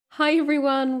Hi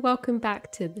everyone, welcome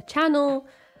back to the channel.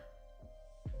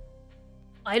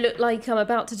 I look like I'm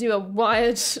about to do a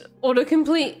wired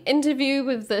autocomplete interview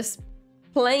with this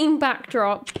plain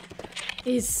backdrop.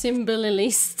 Is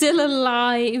Symbalily still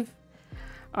alive?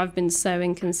 I've been so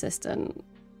inconsistent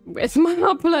with my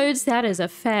uploads, that is a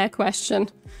fair question.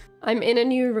 I'm in a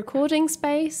new recording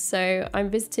space, so I'm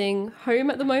visiting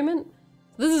home at the moment.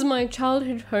 This is my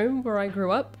childhood home where I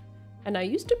grew up. And I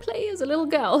used to play as a little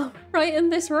girl right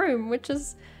in this room, which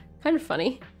is kind of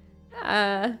funny.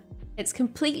 It's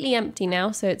completely empty now,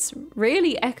 so it's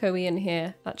really echoey in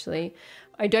here, actually.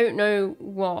 I don't know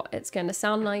what it's going to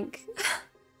sound like.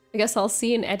 I guess I'll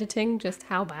see in editing just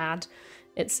how bad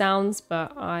it sounds,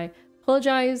 but I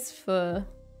apologize for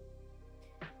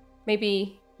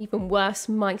maybe even worse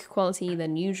mic quality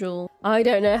than usual. I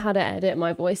don't know how to edit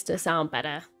my voice to sound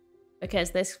better,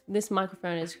 because this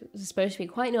microphone is supposed to be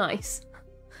quite nice.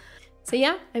 So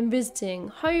yeah, I'm visiting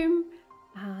home,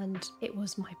 and it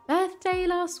was my birthday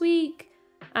last week,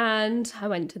 and I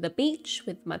went to the beach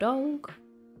with my dog,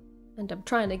 and I'm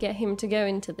trying to get him to go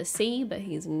into the sea, but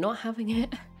he's not having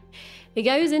it. He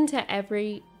goes into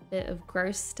every bit of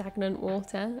gross stagnant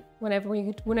water.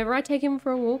 Whenever I take him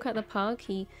for a walk at the park,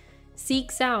 he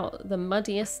seeks out the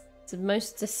muddiest,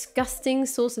 most disgusting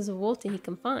sources of water he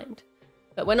can find.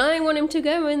 But when I want him to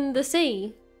go in the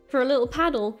sea for a little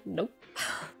paddle, nope.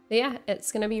 But yeah, it's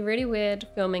gonna be really weird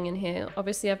filming in here.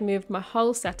 Obviously I've moved my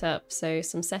whole setup, so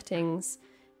some settings,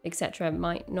 etc.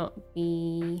 might not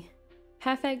be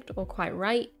perfect or quite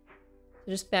right.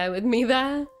 So just bear with me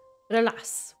there. But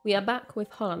alas, we are back with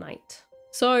Hallownest.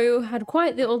 So had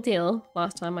quite the ordeal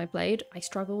last time I played. I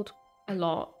struggled a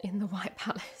lot in the White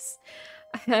Palace.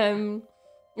 It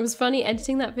was funny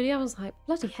editing that video. I was like,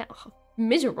 bloody hell,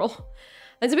 miserable.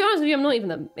 And to be honest with you, I'm not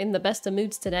even in the best of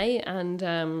moods today, and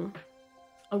I'm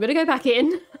gonna go back in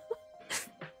to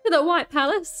the White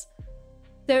Palace.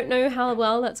 Don't know how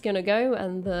well that's gonna go,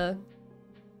 and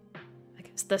I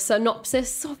guess the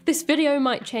synopsis of this video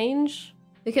might change,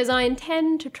 because I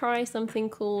intend to try something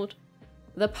called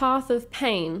the Path of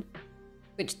Pain,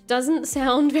 which doesn't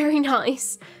sound very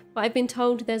nice, but I've been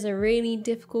told there's a really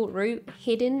difficult route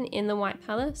hidden in the White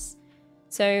Palace.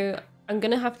 So I'm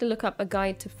gonna have to look up a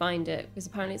guide to find it, because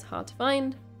apparently it's hard to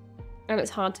find and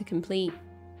it's hard to complete.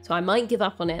 So I might give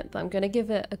up on it, but I'm gonna give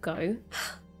it a go.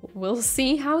 We'll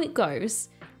see how it goes.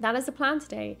 That is the plan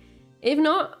today. If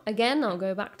not, again, I'll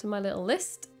go back to my little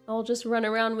list. I'll just run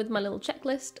around with my little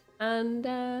checklist and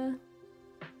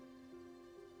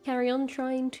carry on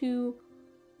trying to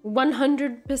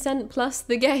 100% plus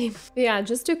the game. But yeah,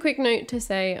 just a quick note to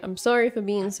say, I'm sorry for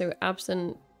being so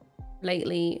absent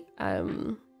lately.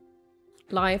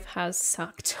 Life has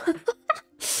sucked,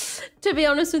 to be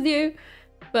honest with you,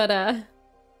 but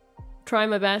try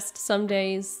my best. Some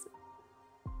days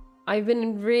I've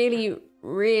been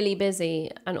really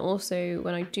busy, and also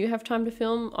when I do have time to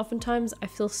film, oftentimes I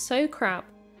feel so crap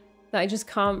that I just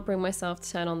can't bring myself to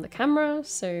turn on the camera,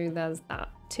 so there's that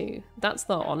too. That's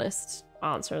the honest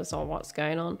answer as on what's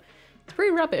going on. It's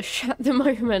pretty rubbish at the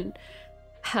moment,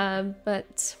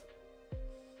 but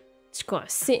just gotta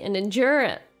sit and endure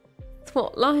it. That's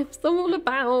what life's all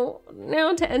about.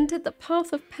 Now to enter the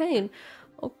path of pain.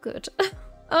 Oh good.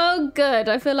 Oh good.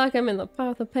 I feel like I'm in the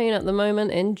path of pain at the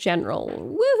moment in general.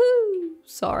 Woohoo!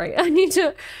 Sorry, I need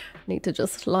to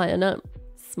just lighten up,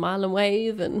 smile and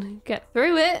wave and get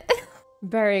through it.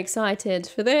 Very excited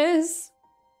for this.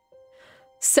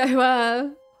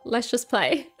 So let's just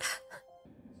play.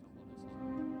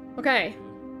 Okay.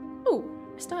 Oh,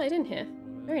 I started in here.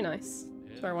 Very nice.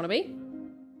 That's where I want to be.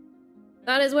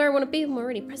 That is where I want to be. I'm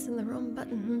already pressing the wrong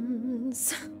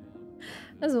buttons,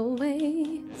 as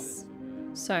always.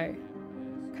 So,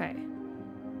 okay.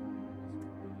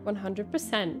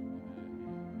 100%.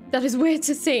 That is weird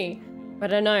to see,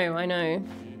 but I know.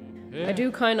 Yeah. I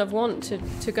do kind of want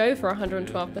to go for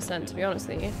 112%, to be honest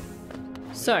with you.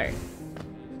 So,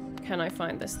 can I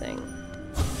find this thing?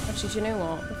 Actually, do you know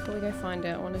what? Before we go find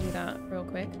it, I want to do that real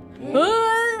quick.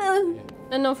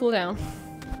 And not fall down.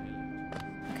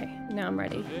 Okay, now I'm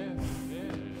ready.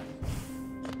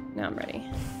 Now I'm ready.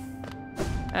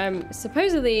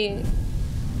 Supposedly,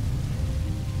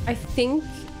 I think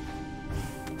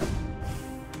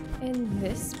in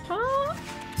this part,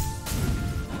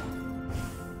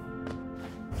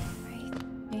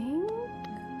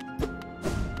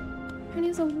 and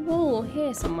there's a wall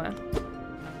here somewhere.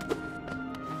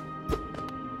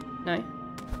 No.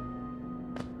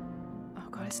 Oh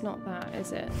god, it's not that,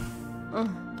 is it? Oh,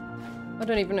 I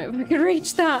don't even know if I can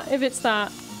reach that, if it's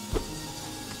that.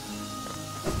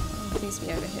 It needs to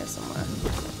be over here somewhere.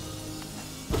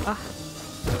 Ah.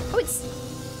 Oh, it's...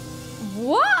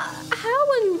 What? How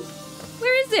and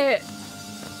where is it?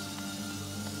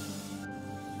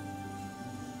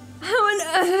 How on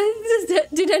earth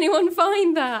did anyone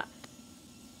find that?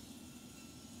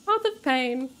 Path of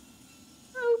Pain.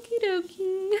 Okie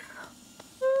dokie.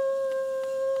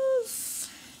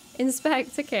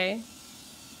 Inspect, okay.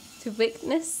 To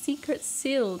witness secrets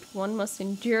sealed, one must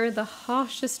endure the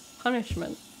harshest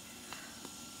punishment.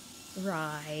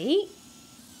 Right.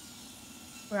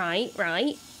 Right.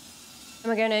 Am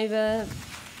I going over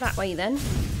that way then?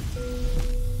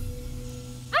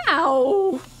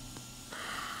 Ow!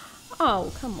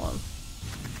 Oh, come on.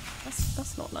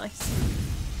 That's not nice.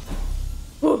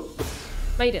 Ooh.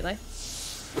 Made it though.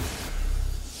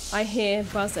 I hear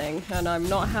buzzing and I'm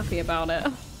not happy about it.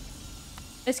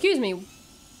 Excuse me.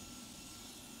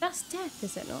 That's death,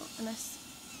 is it not? Unless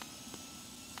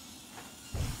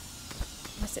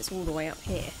it's all the way up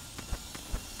here.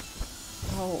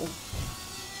 Oh.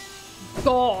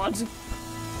 God.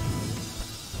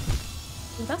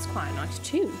 Well, that's quite a nice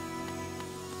tune.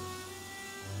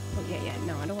 Oh yeah,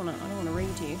 no, I don't wanna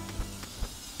read you.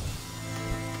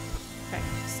 Okay,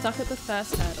 stuck at the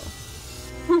first hurdle.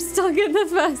 I'm stuck at the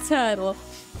first hurdle.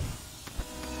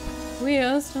 We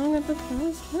are stuck at the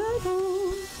first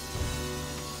hurdle.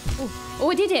 Oh,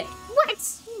 I did it! What?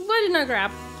 Why didn't I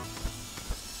grab?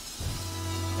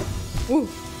 Ooh.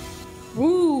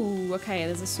 Ooh, okay,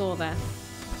 there's a saw there.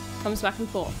 Comes back and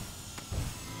forth.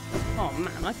 Oh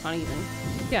man, I can't even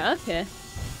get up here.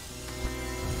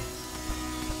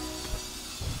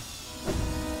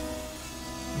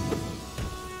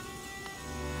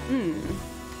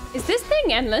 Is this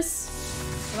thing endless?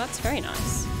 Well, that's very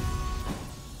nice.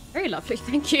 Very lovely,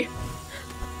 thank you.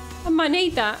 I might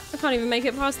need that. I can't even make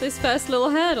it past this first little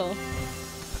hurdle.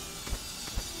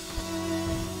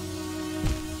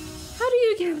 How do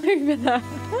you get over there?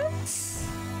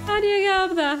 How do you get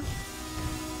up there?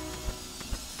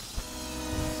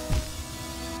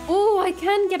 Oh, I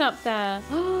can get up there.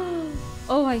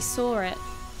 Oh, I saw it.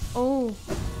 Oh,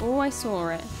 I saw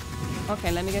it.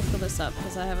 Okay, let me go fill this up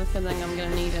because I have a feeling I'm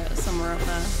gonna need it somewhere up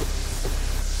there.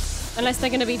 Unless they're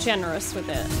gonna be generous with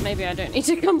it. Maybe I don't need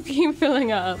to come keep filling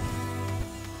it up.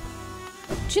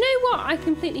 Do you know what I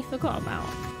completely forgot about?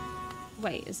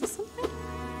 Wait, is this something?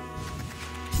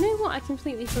 Do you know what I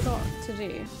completely forgot to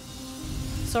do?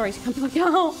 Sorry to come back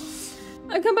out.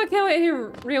 I'll come back out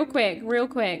here real quick.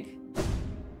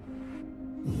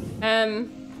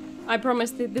 I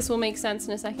promise that this will make sense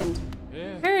in a second.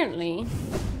 Yeah. Apparently,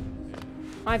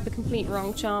 I have the complete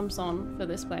wrong charms on for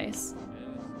this place.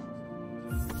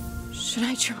 Should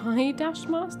I try Dash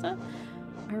Master?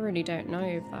 I really don't know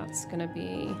if that's gonna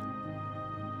be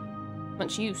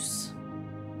much use.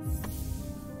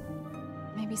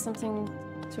 Maybe something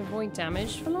to avoid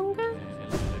damage for longer?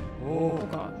 Oh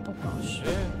god, oh gosh.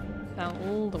 Fell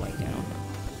all the way down.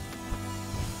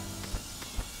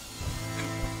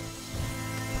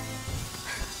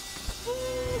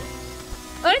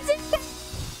 What is it?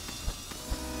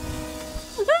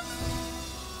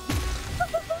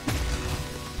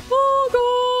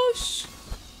 Oh gosh!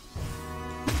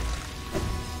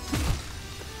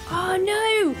 Oh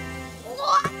no!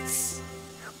 What?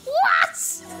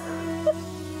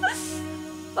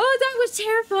 Oh, that was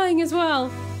terrifying as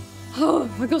well. Oh,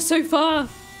 I got so far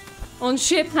on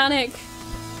sheer panic.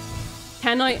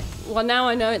 Can I? Well, now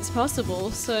I know it's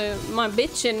possible. So my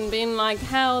bitching being like,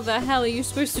 how the hell are you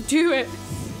supposed to do it?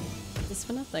 It's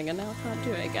for nothing, and now I can't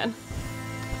do it again.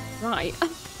 Right.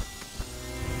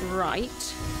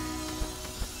 Right.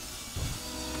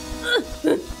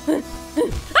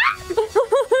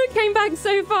 Came back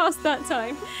so fast that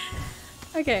time.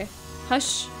 Okay.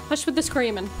 Hush. Hush with the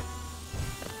screaming.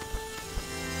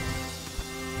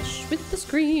 Hush with the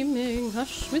screaming.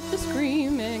 Hush with the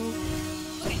screaming.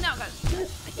 Okay, now go.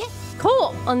 Get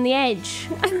caught on the edge.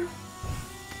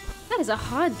 That is a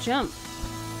hard jump.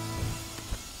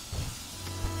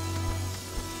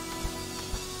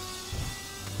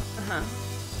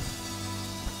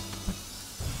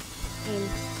 In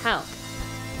hell.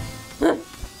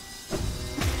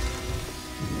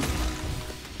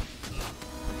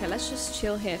 Okay, let's just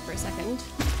chill here for a second.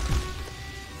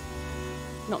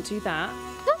 Not do that.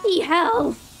 Bloody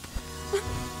hell!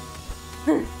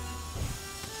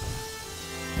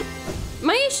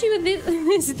 My issue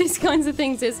with this kinds of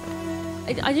things is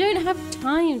I don't have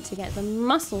time to get the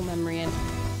muscle memory in.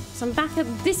 So I'm back at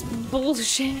this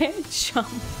bullshit jump.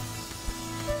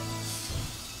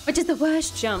 Which is the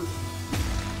worst jump.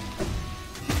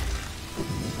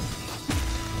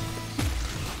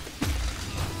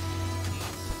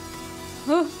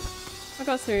 Oh, I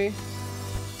got through.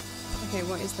 Okay,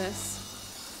 what is this?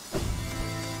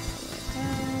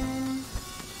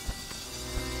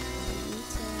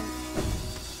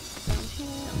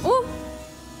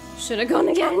 Should have gone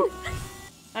again.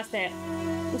 That's it.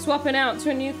 I'm swapping out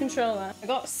to a new controller. I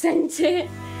got sent it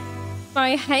by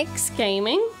Hex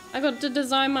Gaming. I got to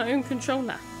design my own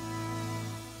controller.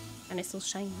 And it's all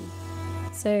shiny.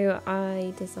 So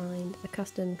I designed a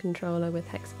custom controller with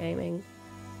Hex Gaming.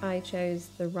 I chose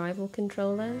the Rival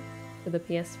controller for the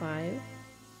PS5.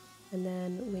 And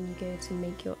then when you go to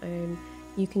make your own,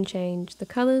 you can change the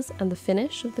colours and the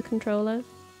finish of the controller.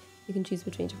 You can choose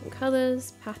between different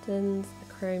colours, patterns, a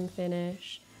chrome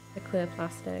finish, a clear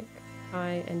plastic.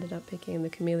 I ended up picking the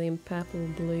chameleon purple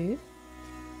blue,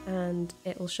 and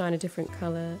it will shine a different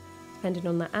colour depending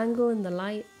on the angle and the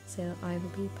light. So I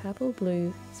will be purple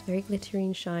blue. It's very glittery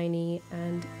and shiny,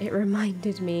 and it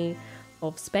reminded me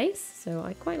of space, so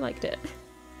I quite liked it.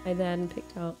 I then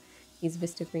picked out these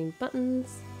Vista green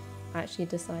buttons. I actually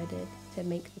decided to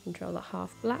make the controller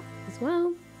half black as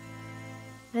well.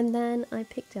 And then I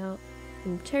picked out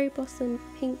some cherry blossom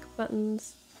pink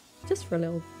buttons, just for a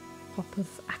little pop of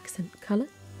accent colour,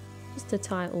 just to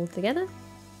tie it all together.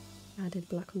 Added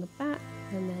black on the back,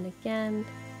 and then again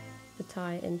to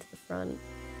tie it into the front,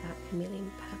 that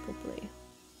chameleon purple blue.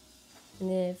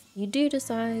 And if you do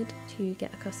decide to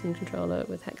get a custom controller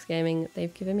with Hex Gaming,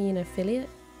 they've given me an affiliate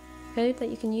code that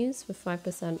you can use for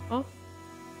 5% off.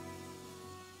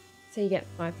 So you get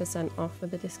 5% off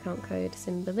with the discount code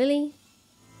Symbalily.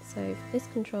 So for this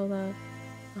controller,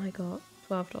 I got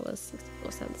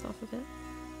 $12.64 off of it.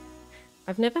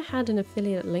 I've never had an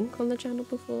affiliate link on the channel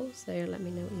before, so let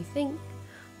me know what you think.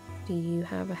 Do you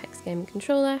have a Hex Gaming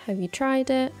controller? Have you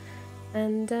tried it?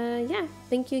 And yeah,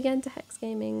 thank you again to Hex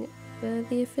Gaming for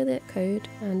the affiliate code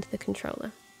and the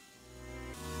controller.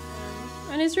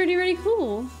 And it's really, really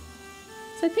cool.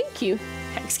 So thank you,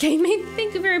 Hex Gaming.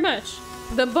 Thank you very much.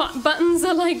 The buttons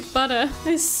are like butter.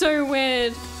 It's so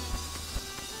weird.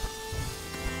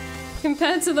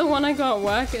 Compared to the one I got at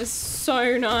work, it's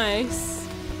so nice.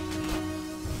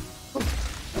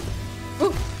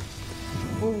 Oh.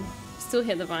 Ooh, still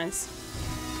hit the vines.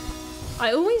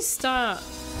 I always start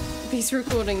these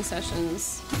recording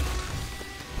sessions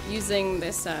using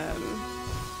this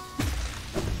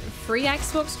free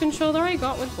Xbox controller I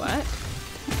got with work.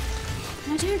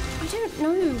 I don't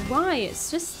know why. It's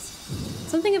just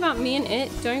something about me and it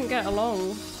don't get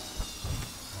along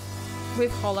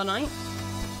with Hollow Knight.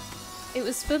 It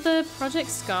was for the Project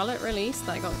Scarlet release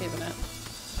that I got given it.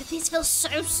 But this feels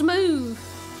so smooth.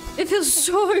 It feels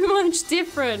so much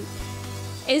different.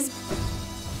 It's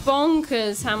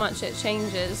bonkers how much it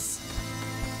changes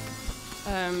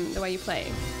the way you play.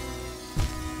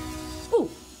 Ooh,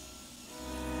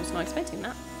 I was not expecting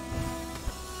that.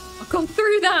 I got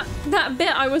through that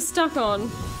bit I was stuck on.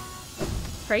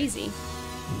 Crazy.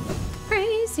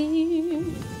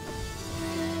 Crazy.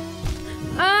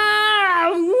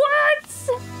 Ah, what?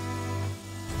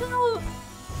 How?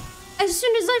 As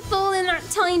soon as I fall in that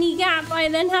tiny gap, I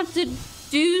then have to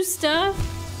do stuff.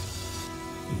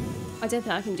 I don't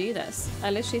think I can do this. I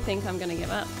literally think I'm gonna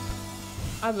give up.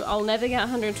 I'll never get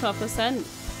 112%.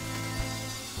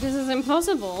 This is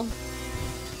impossible.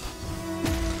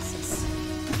 This is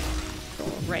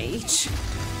pure rage.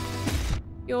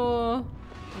 Pure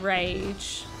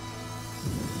rage.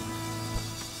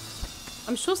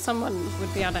 I'm sure someone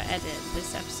would be able to edit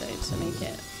this episode to make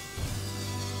it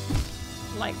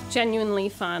like genuinely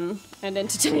fun and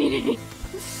entertaining.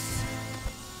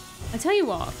 I tell you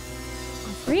what,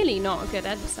 I'm really not a good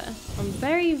editor. I'm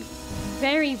very,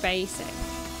 very basic.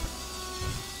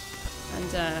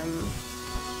 And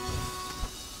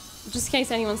just in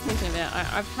case anyone's thinking of it,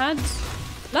 I've had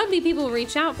lovely people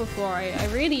reach out before. I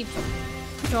really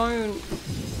don't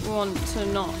want to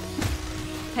not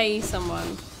pay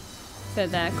someone for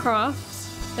their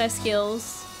craft, their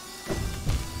skills.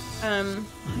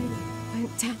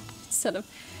 Sort of.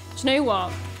 Do you know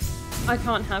what? I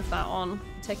can't have that on. I'm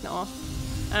taking it off.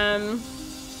 And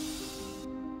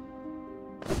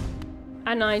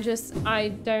I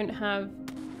don't have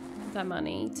the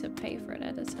money to pay for an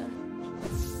editor.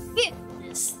 Get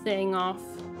this thing off.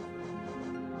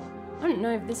 I don't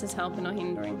know if this is helping or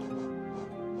hindering.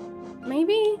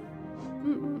 Maybe?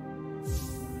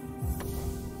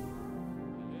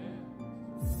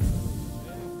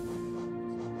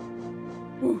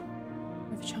 Ooh,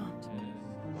 I've charmed.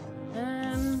 I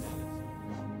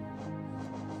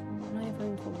have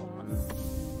room for one.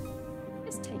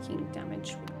 It's taking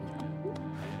damage.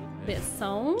 Bit of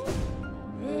soul.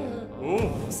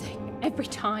 Every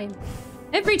time.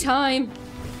 Every time.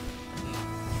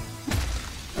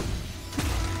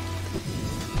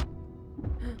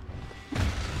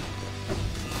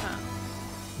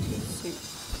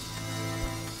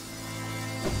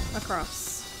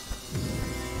 Across.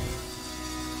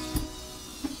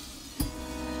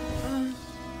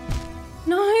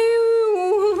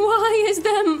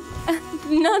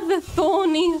 another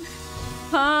thorny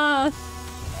path.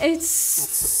 It's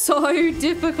so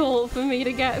difficult for me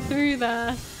to get through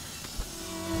there.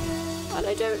 And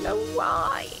I don't know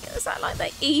why. Is that like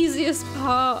the easiest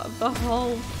part of the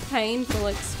whole painful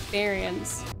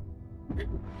experience?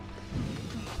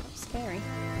 Scary.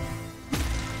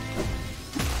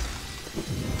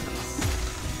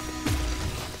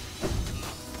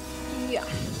 Yeah.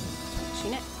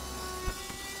 Machine it.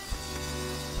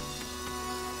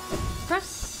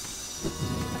 Across.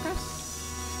 Across.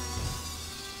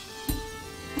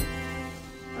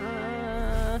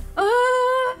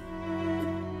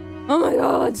 Oh my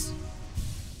god!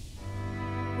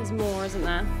 There's more, isn't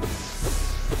there?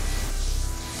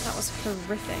 That was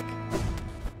horrific.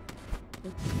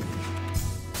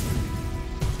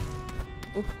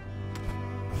 Ooh.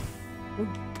 Ooh.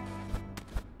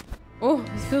 Oh,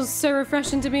 it feels so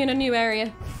refreshing to be in a new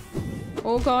area.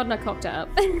 Oh god, and I cocked it up.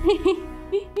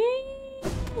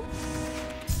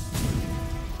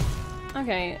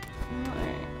 Okay,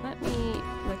 let me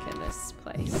look at this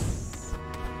place.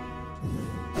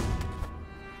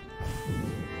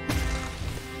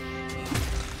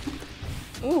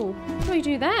 Ooh, what do we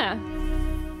do there?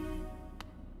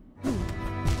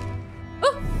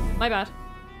 Oh, my bad.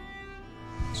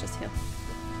 Let's just heal.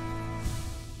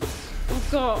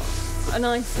 We've got a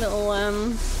nice little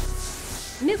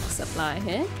milk supply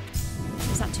here.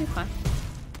 Is that too high?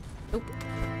 Nope.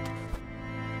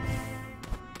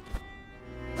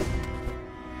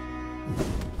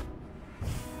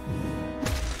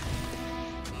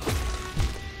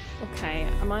 Okay,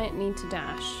 I might need to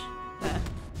dash there.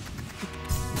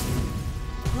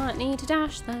 Might need to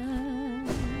dash there.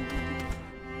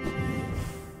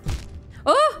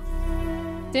 Oh!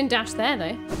 Didn't dash there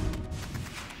though.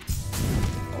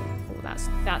 Oh,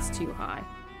 that's too high.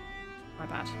 My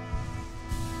bad.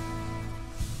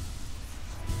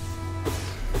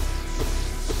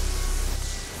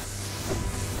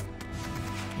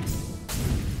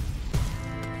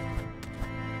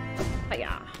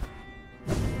 Hiya.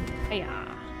 Hiya.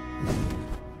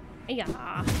 Hiya.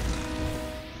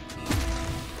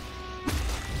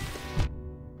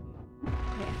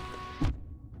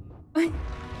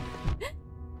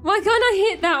 Why can't I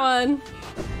hit that one?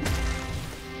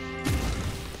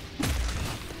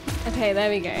 Okay, there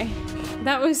we go.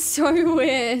 That was so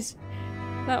weird.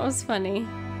 That was funny.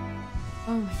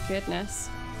 Oh my goodness.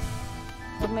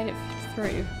 What made it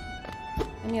through?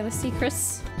 Any other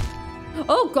secrets?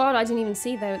 Oh god, I didn't even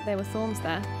see there were thorns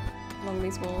there along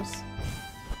these walls.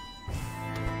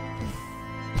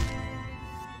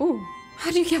 Ooh,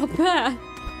 how do you get up there?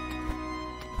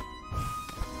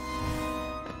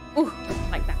 Ooh,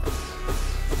 like that.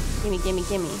 Gimme, gimme,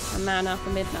 gimme. A man after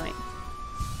midnight.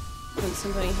 Won't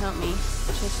somebody help me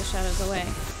chase the shadows away?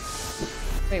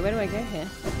 Wait, where do I go here?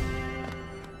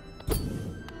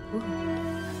 Ooh.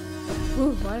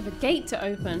 Ooh, I have a gate to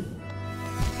open.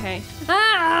 Okay.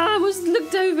 Ah! I was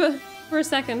looked over for a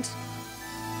second.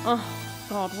 Oh,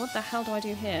 God, what the hell do I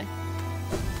do here?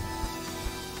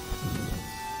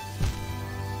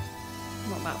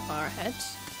 Not that far ahead.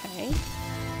 Okay.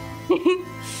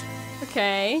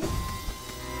 Okay.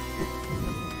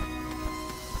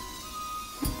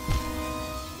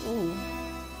 Ooh.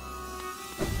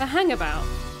 The hangabout.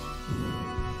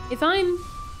 If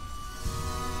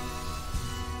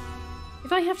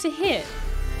I have to hit,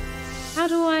 how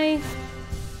do I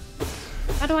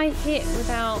hit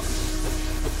without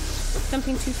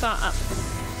jumping too far up?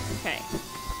 Okay,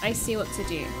 I see what to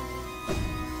do.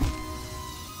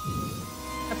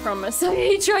 I promise.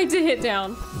 I tried to hit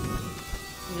down.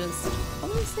 Just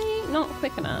honestly not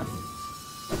quick enough.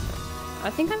 I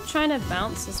think I'm trying to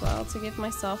bounce as well to give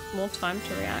myself more time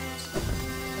to react.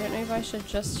 I don't know if I should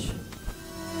just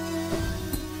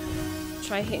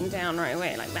try hitting down right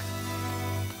away like that.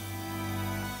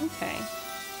 Okay.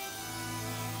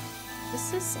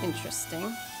 This is interesting.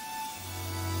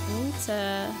 I need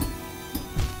to...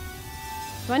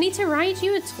 Do I need to ride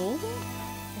you at all? I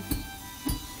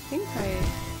think I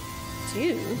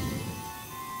do.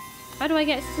 How do I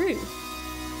get through?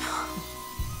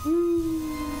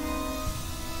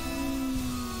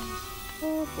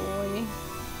 Oh boy.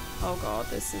 Oh god,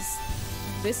 this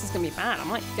is gonna be bad. I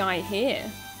might die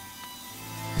here.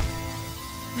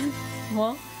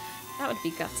 What? That would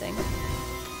be gutting.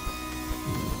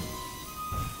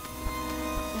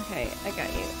 Okay, I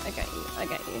got you. I got you. I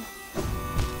got you.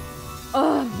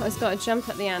 Oh, I just gotta jump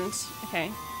at the end.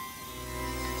 Okay.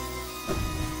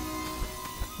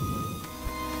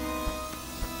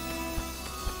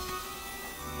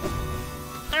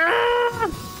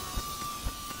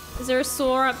 Is there a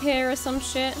saw up here or some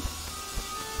shit?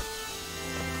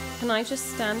 Can I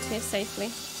just stand here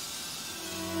safely?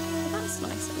 Well, that's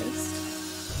nice at least.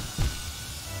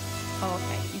 Oh,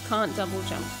 okay. You can't double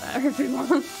jump there,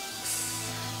 everyone. I'm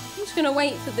just gonna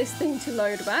wait for this thing to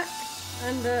load back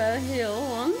and heal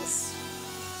once.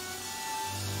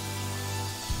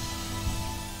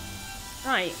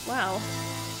 Right, well.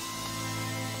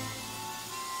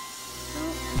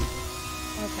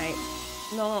 Oh. Okay.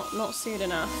 Not soon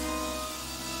enough.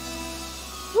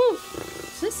 Whew.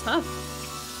 This is tough.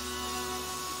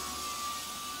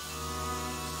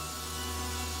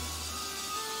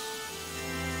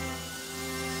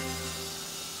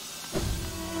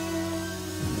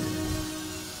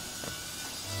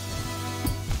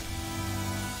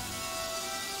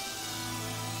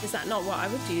 Is that not what I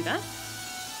would do there?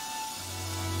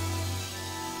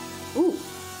 Ooh,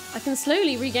 I can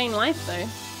slowly regain life though.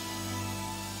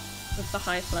 With the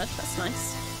high flood, that's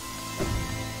nice.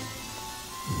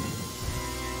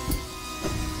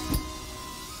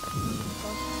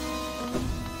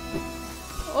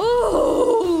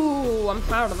 Oh, I'm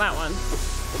proud of that one.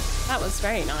 That was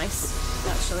very nice,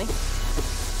 actually.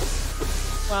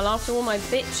 Well, after all my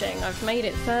bitching, I've made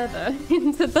it further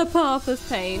into the path of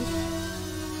pain.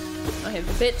 I have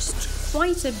bitched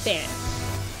quite a bit.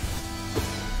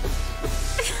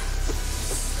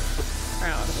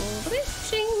 Proud of all the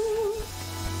bitching.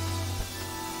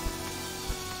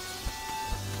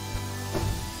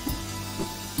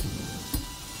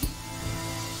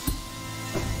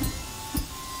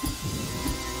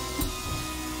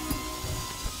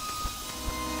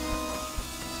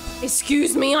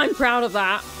 Excuse me, I'm proud of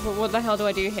that. But what the hell do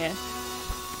I do here?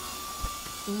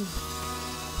 Ooh.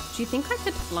 Do you think I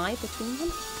could fly between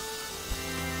them?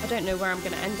 I don't know where I'm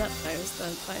going to end up though, is the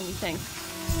only thing.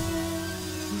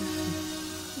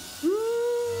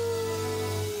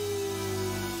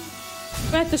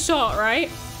 Worth the shot, right?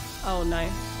 Oh no,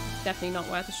 definitely not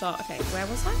worth the shot. Okay, where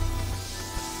was I?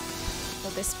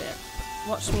 Or this bit.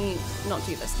 Watch me not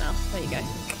do this now. There you go.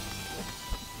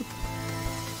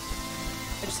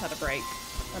 I just had a break,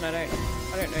 and I don't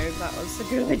know if that was a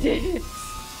good idea.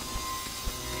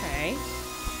 Okay.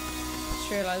 Just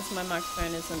realised my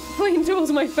microphone isn't pointing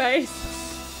towards my face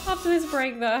after this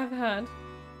break that I've had.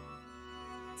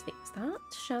 Let's fix that,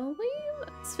 shall we?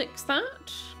 Let's fix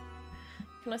that.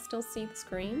 Can I still see the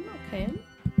screen? Okay.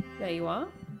 There you are.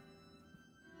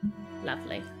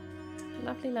 Lovely.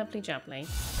 Lovely, lovely, jubbly.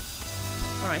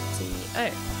 Righty.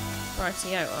 Oh.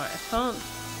 Righty-o. Alright, I can't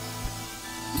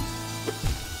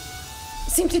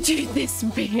seem to do this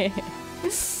bit.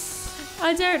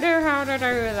 I don't know how to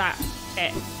do that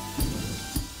bit.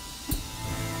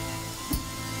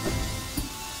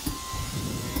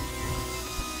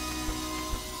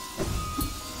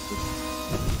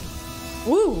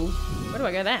 Woo! Where do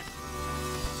I go there?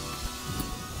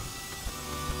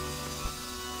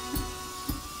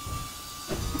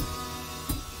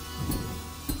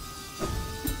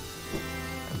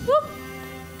 Woo!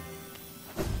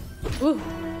 Ooh.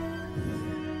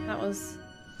 That was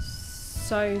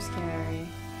so scary.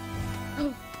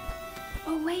 Oh,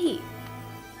 oh wait.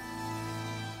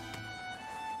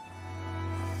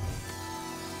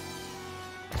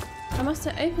 I must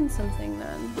have opened something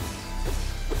then.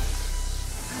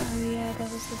 Oh yeah, there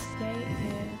was this gate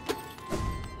here.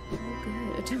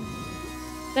 Oh good.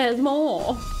 There's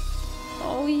more.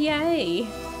 Oh yay.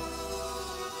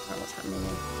 Oh, what's happening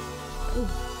here? Ooh.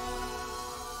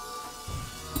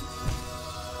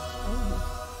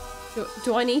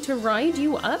 Do I need to ride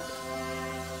you up?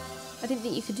 I didn't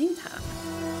think you could do that.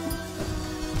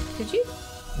 Could you?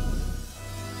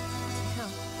 How?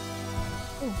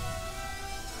 Oh.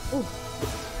 Oh.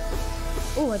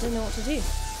 Oh, I don't know what to do.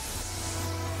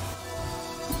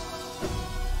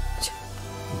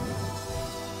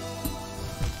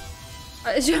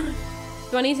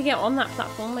 Do I need to get on that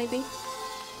platform, maybe?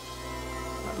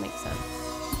 That makes sense.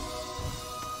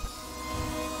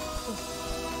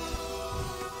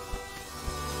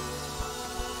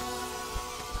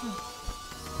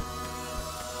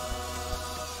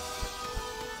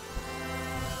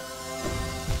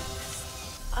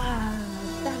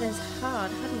 That is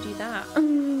hard. How do you do that? I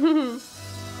don't know.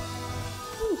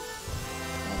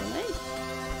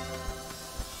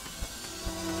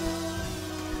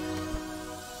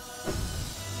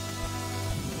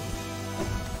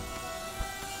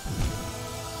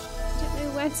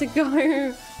 Where to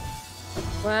go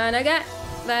when I get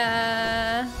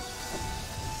there.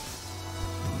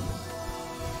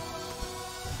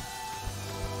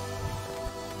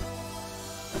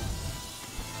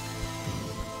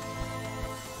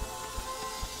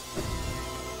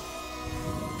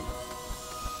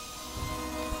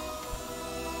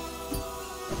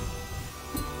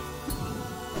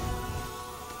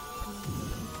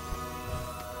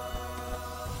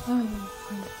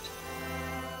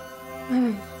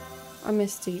 I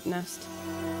miss Deep Nest.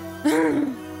 Look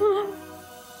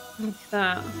at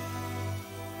that.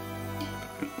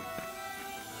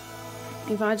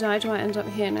 If I die, do I end up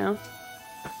here now?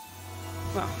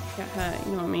 Well, get hurt,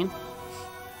 you know what I mean.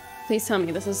 Please tell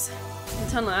me this is the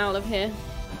tunnel out of here.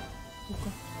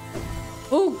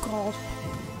 Oh god.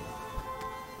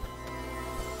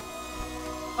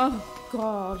 Oh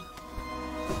god.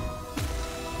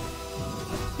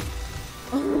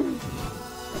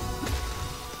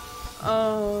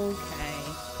 Okay.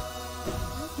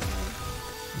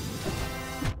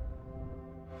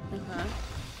 Okay.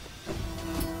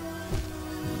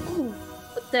 Oh,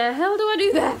 what the hell do I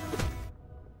do there?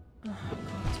 Oh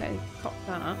god, totally cocked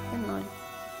that up, didn't I?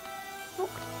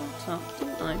 Cocked that up,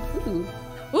 didn't I? Ooh.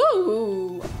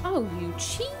 Ooh! Oh, you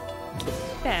cheeky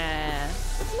bear.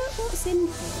 Look what's in here.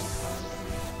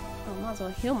 Oh, I might as well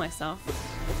heal myself.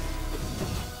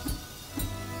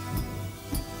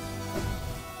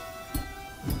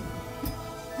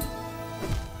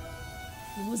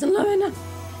 It wasn't low enough.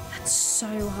 That's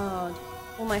so hard.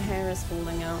 All my hair is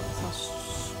falling out. That's how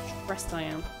stressed I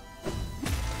am.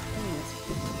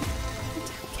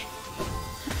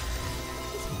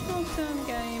 Damn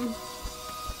game.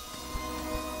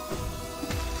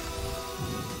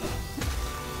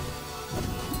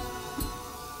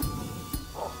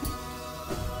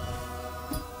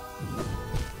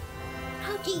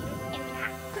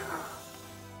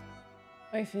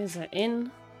 Both ears are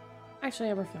in.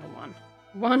 Actually, I prefer one.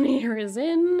 One ear is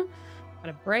in. Had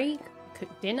a break.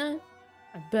 Cooked dinner.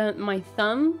 I burnt my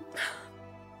thumb.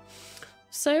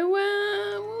 So,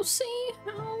 we'll see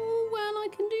how well I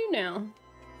can do now.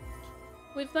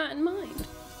 With that in mind.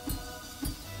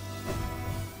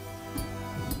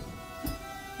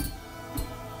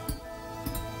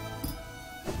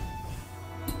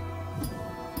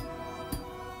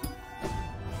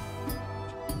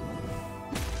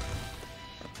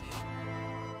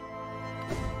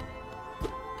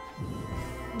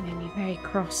 Made me very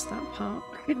cross, that part.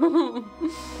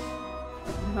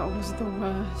 That was the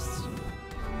worst.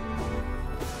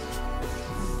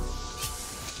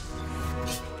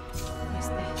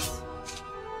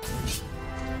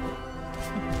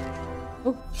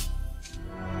 Oh.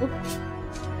 Oh.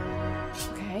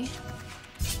 Okay.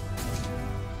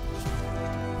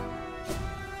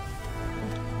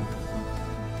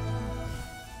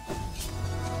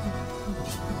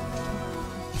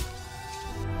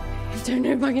 I don't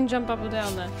know if I can jump up or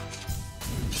down there.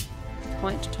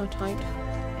 Quite tight.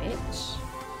 Bitch.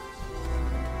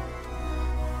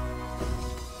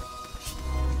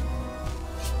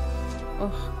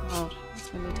 Oh god, that's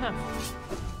gonna be tough.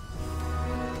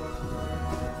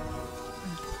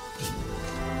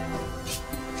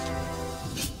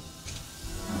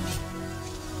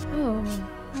 Oh,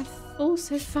 I fall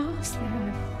so fast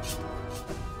there.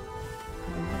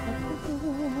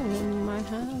 My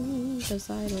hand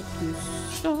decided to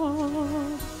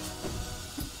stop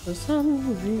for some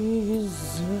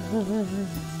reason. I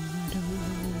don't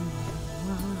know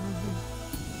why.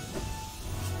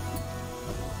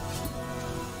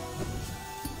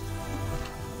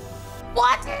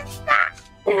 What is that?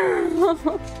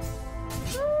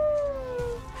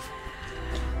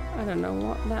 I don't know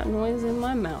what that noise in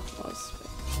my mouth was,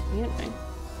 but you know.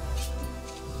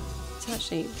 It's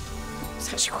actually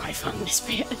quite fun, this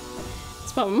bit.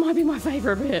 This part might be my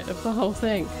favourite bit of the whole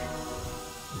thing.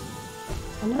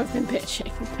 I know I've been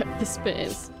bitching, but this bit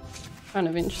is kind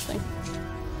of interesting.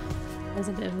 There's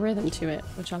a bit of rhythm to it,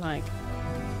 which I like.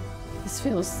 This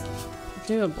feels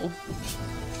doable.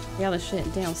 The other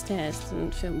shit downstairs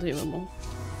didn't feel doable.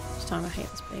 This time I hate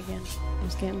this bit again. I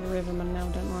was getting the rhythm and now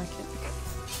I don't like it.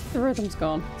 The rhythm's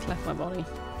gone. It's left my body.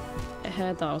 It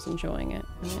heard that I was enjoying it,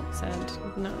 and it said,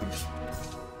 no.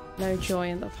 No joy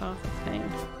in the path of pain.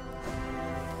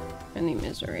 Only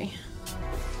misery.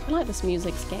 I like this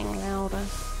music's getting louder.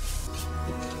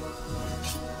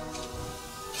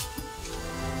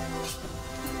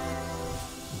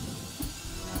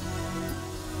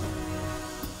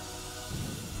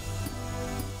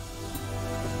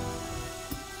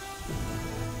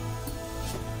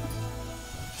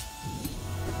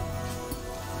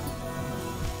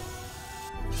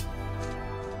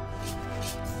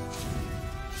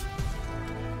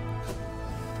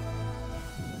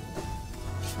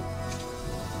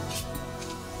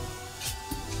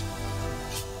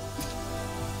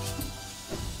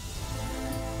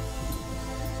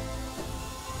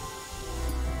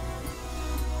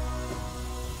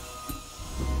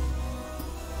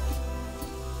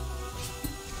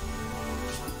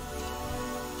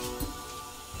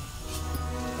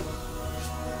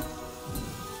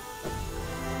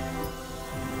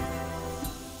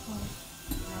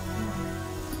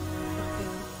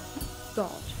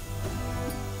 God.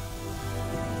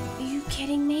 Are you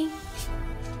kidding me?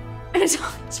 And it's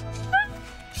hard.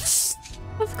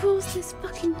 Of course, there's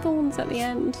fucking thorns at the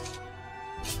end.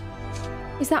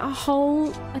 Is that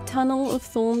a tunnel of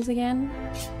thorns again?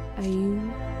 Are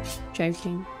you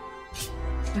joking?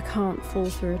 I can't fall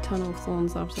through a tunnel of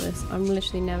thorns after this. I'm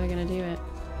literally never gonna do it.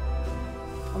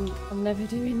 I'm never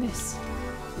doing this.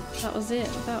 That was it.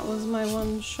 That was my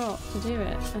one shot to do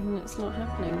it, and it's not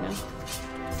happening now.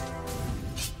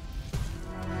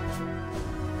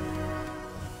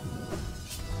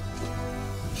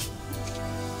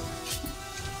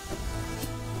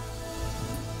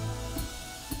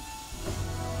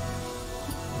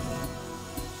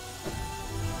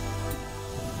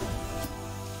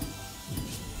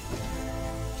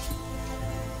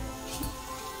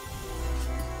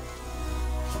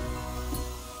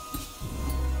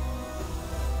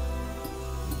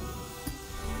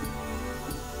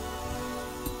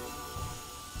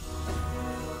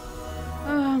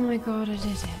 Oh my god, I did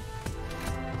it.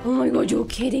 Oh my god, you're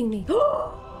kidding me.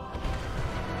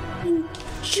 You're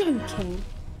joking.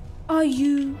 Are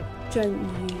you?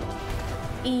 Don't you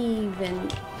even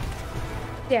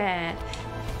dare.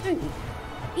 Don't you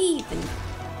even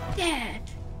dare.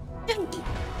 Don't you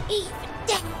even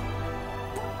dare.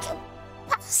 You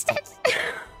bastard.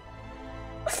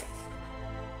 I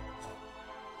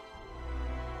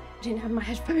didn't have my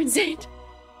headphones in.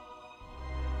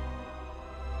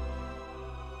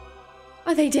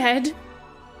 Are they dead?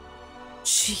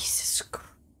 Jesus Christ.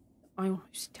 I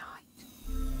almost died.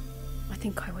 I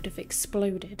think I would have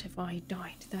exploded if I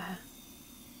died there.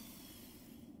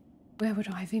 Where would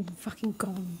I have even fucking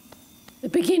gone? The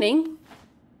beginning?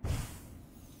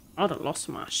 I'd have lost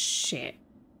my shit.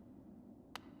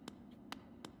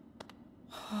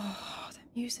 Oh, the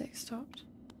music stopped.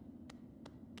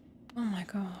 Oh my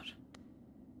god.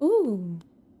 Ooh.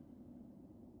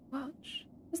 Watch.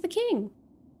 Where's the king?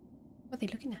 What are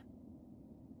they looking at?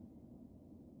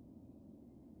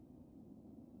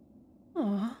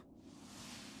 Aww.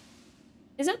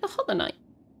 Is that the Hollow Knight?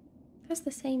 Has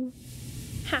the same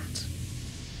hat,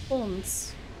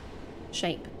 horns,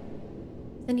 shape.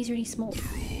 Then he's really small.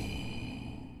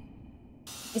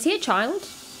 Is he a child?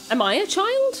 Am I a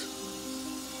child?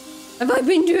 Have I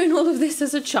been doing all of this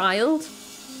as a child?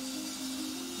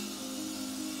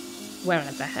 Where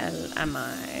the hell am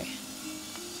I?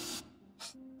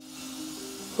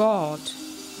 God.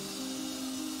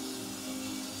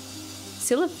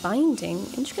 Seal of binding,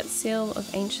 intricate seal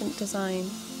of ancient design,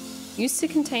 used to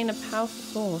contain a powerful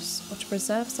force or to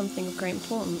preserve something of great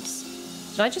importance.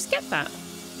 Did I just get that?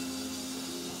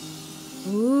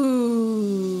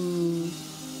 Ooh.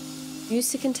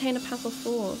 Used to contain a powerful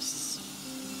force.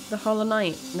 The Hollow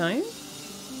Knight, no?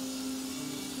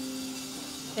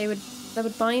 They would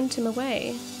bind him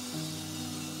away.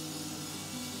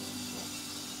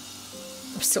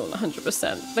 I'm still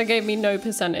 100%. They gave me no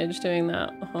percentage doing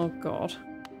that. Oh god.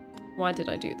 Why did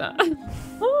I do that?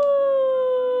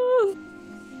 Oh,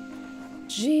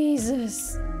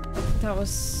 Jesus. That was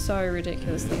so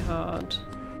ridiculously hard.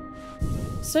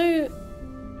 So,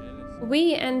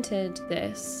 we entered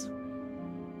this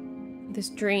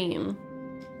dream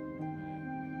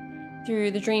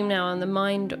through the dreamnail and the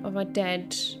mind of a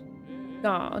dead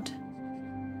guard.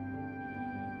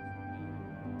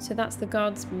 So that's the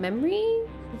guard's memory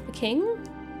of the king?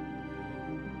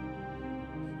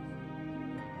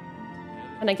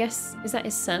 And I guess, is that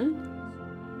his son?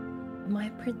 Am I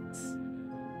a prince?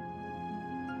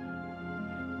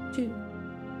 2.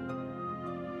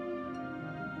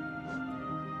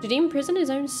 Did he imprison his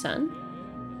own son?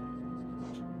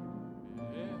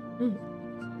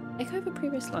 Echo of a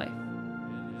previous life.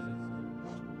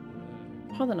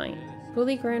 Hollow Knight.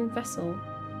 Fully grown vessel.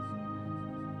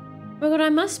 Oh my god, I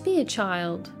must be a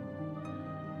child.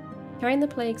 Carrying the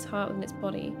plague's heart within its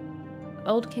body.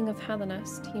 Old king of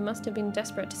Hallownest, he must have been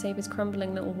desperate to save his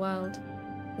crumbling little world.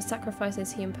 The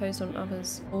sacrifices he imposed on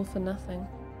others, all for nothing.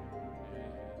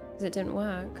 Because it didn't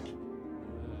work.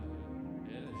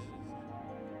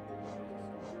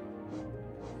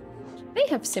 They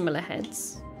have similar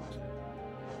heads.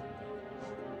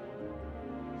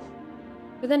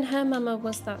 But then her mama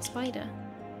was that spider.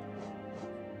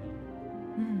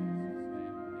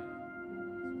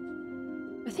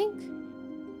 I think...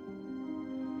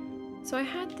 So I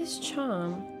had this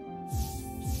charm.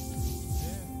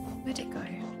 Where'd it go?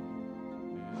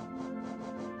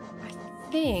 I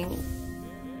think...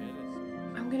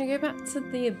 I'm gonna go back to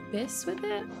the abyss with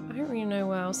it. I don't really know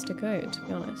where else to go, to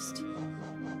be honest.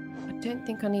 I don't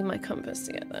think I need my compass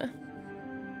to get there.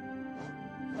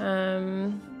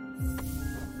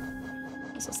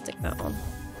 I'll stick that on.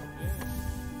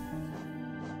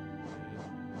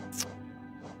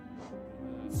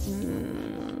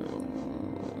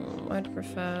 I'd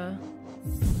prefer.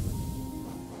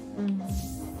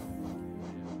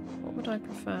 What would I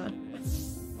prefer?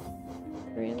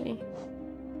 Really?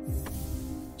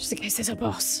 Just in case there's a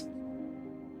boss.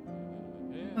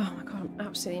 Oh my god, I'm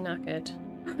absolutely knackered.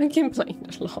 I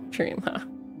complained a lot during that.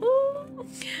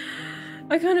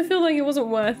 I kind of feel like it wasn't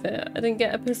worth it. I didn't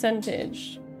get a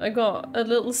percentage. I got a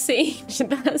little C.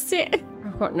 That's it.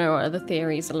 I've got no other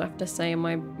theories left to say.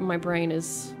 My brain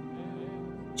is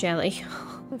jelly.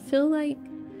 I feel like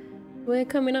we're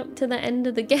coming up to the end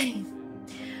of the game,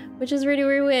 which is really,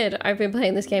 really weird. I've been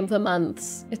playing this game for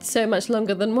months. It's so much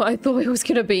longer than what I thought it was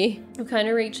gonna be. I'm kind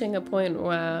of reaching a point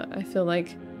where I feel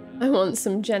like I want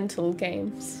some gentle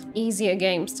games, easier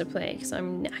games to play because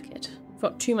I'm knackered. I've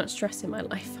got too much stress in my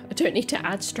life. I don't need to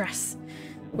add stress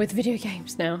with video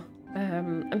games now.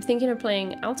 I'm thinking of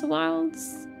playing Outer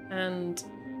Wilds and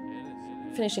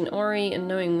finishing Ori, and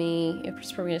knowing me,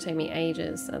 it's probably gonna take me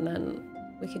ages, and then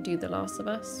we could do The Last of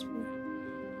Us,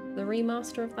 the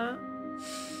remaster of that.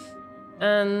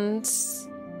 And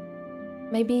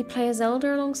maybe play a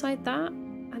Zelda alongside that,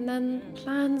 and then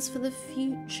plans for the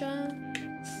future.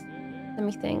 Let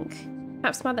me think.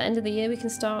 Perhaps by the end of the year we can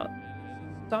start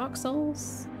Dark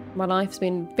Souls. My life's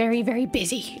been very, very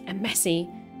busy and messy.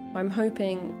 I'm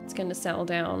hoping it's going to settle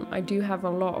down. I do have a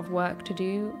lot of work to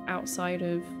do outside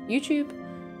of YouTube,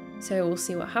 so we'll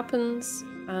see what happens.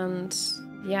 And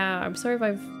yeah, I'm sorry if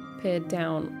I've appeared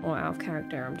down or out of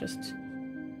character. I'm just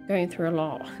going through a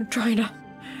lot, trying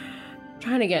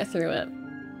to get through it.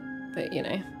 But you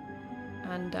know,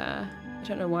 and I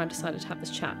don't know why I decided to have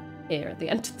this chat here at the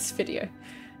end of this video.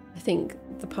 I think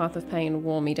the Path of Pain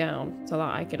wore me down so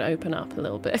that I could open up a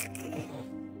little bit.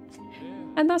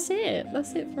 And that's it.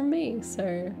 That's it from me.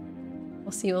 So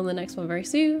I'll see you on the next one very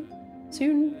soon.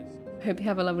 Hope you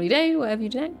have a lovely day, whatever you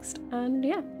do next. And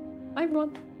yeah, bye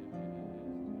everyone.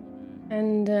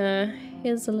 And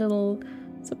here's a little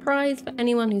surprise for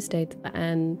anyone who stayed to the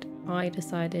end. I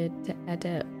decided to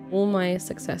edit all my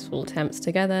successful attempts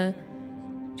together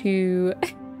to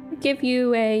give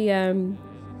you a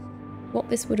what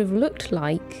this would have looked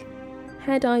like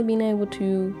had I been able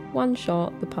to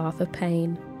one-shot the Path of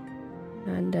Pain.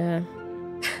 And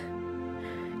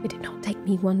it did not take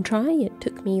me one try, it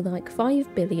took me like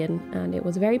 5 billion, and it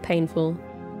was very painful,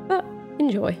 but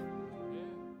enjoy.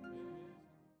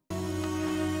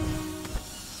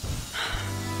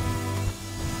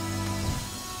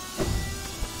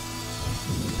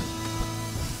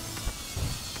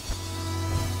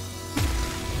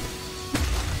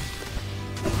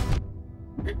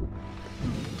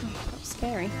 That's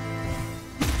scary.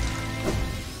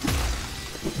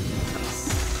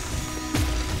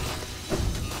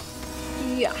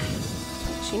 Yeah.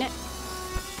 She net.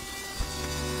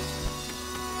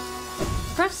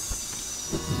 Across.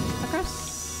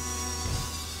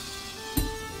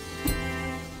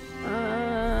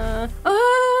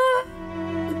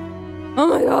 Oh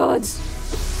my god.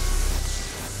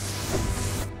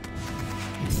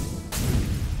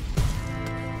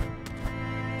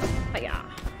 Hiya.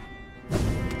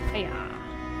 Hiya.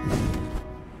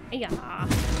 Hiya.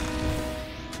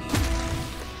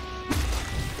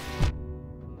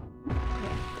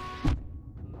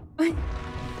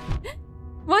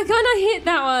 Why can't I hit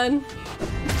that one?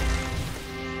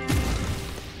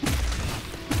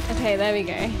 Okay, there we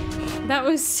go. That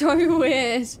was so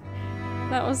weird.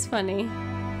 That was funny.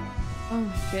 Oh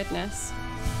my goodness.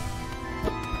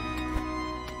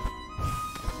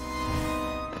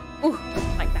 Ooh,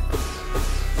 like that.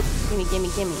 Gimme, gimme,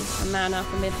 gimme. A man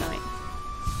after midnight.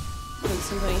 Can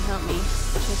somebody help me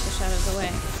chase the shadows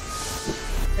away?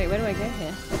 Wait, where do I go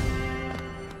here?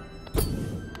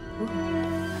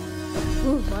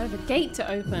 Ooh, I have a gate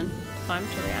to open. Time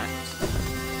to react.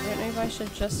 I don't know if I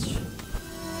should just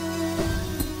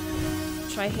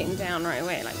try hitting down right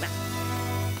away like that.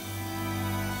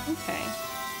 Okay.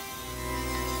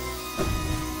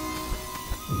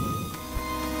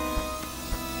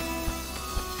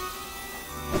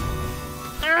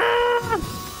 Ah!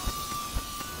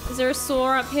 Is there a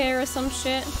saw up here or some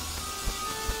shit?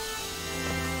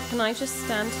 Can I just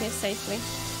stand here safely?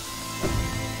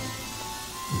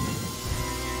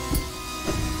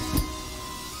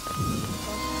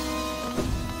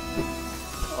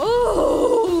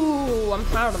 Oh, I'm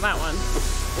proud of that one.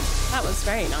 That was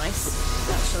very nice,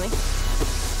 actually.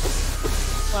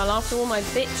 Well, after all my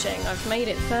bitching, I've made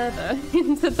it further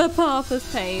into the Path of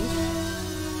Pain.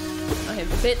 I have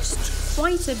bitched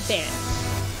quite a bit.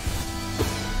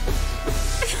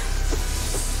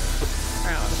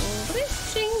 Proud of all the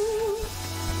bitching.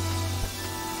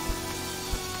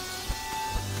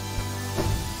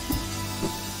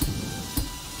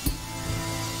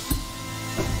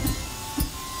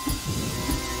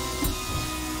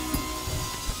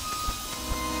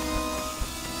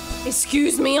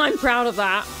 Excuse me, I'm proud of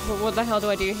that. But what the hell do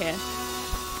I do here?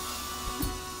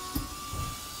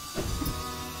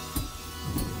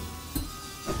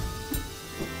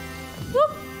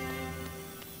 Whoop.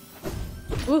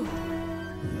 Ooh.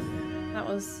 That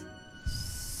was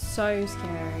so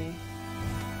scary.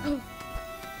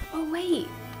 Oh wait.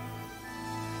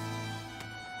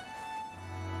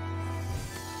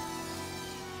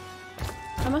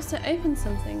 I must have opened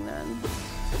something then.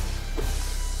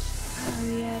 Oh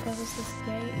yeah, there was this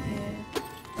gate here.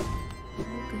 Oh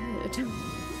good.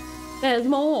 There's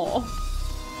more.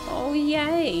 Oh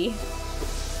yay.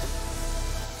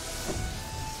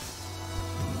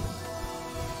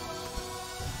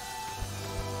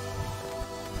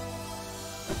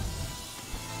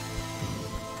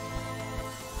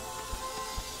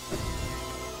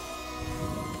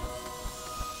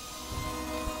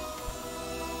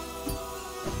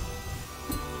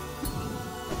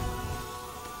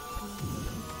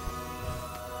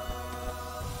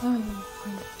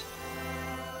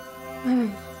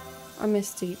 I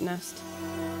miss Deep Nest.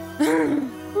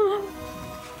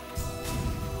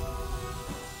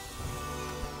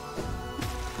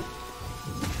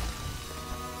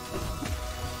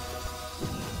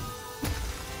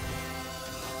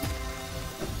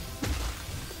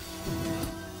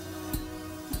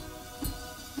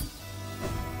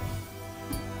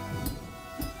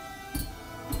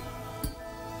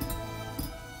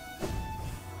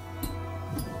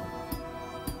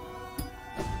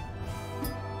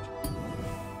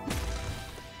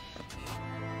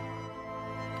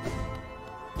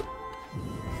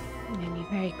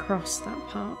 Very cross, that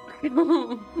park. That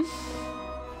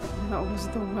was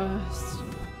the worst.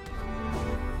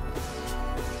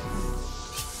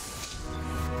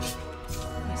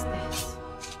 What's this?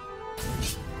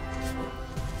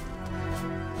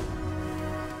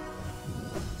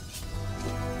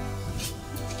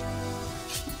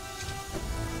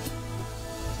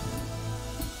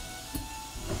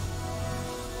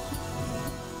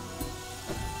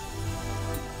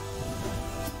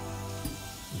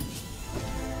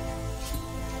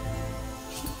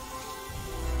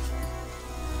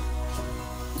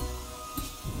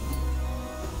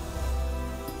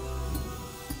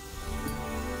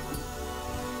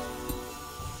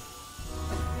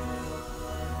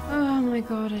 Oh my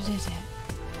god, I did it.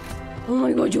 Oh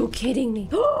my god, you're kidding me.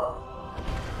 You're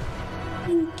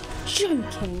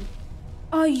joking.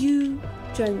 Are you?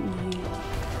 Don't you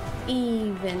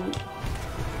even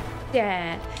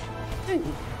dare. Don't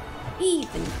you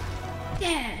even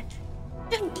dare.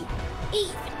 Don't you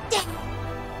even dare.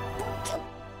 You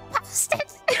bastard.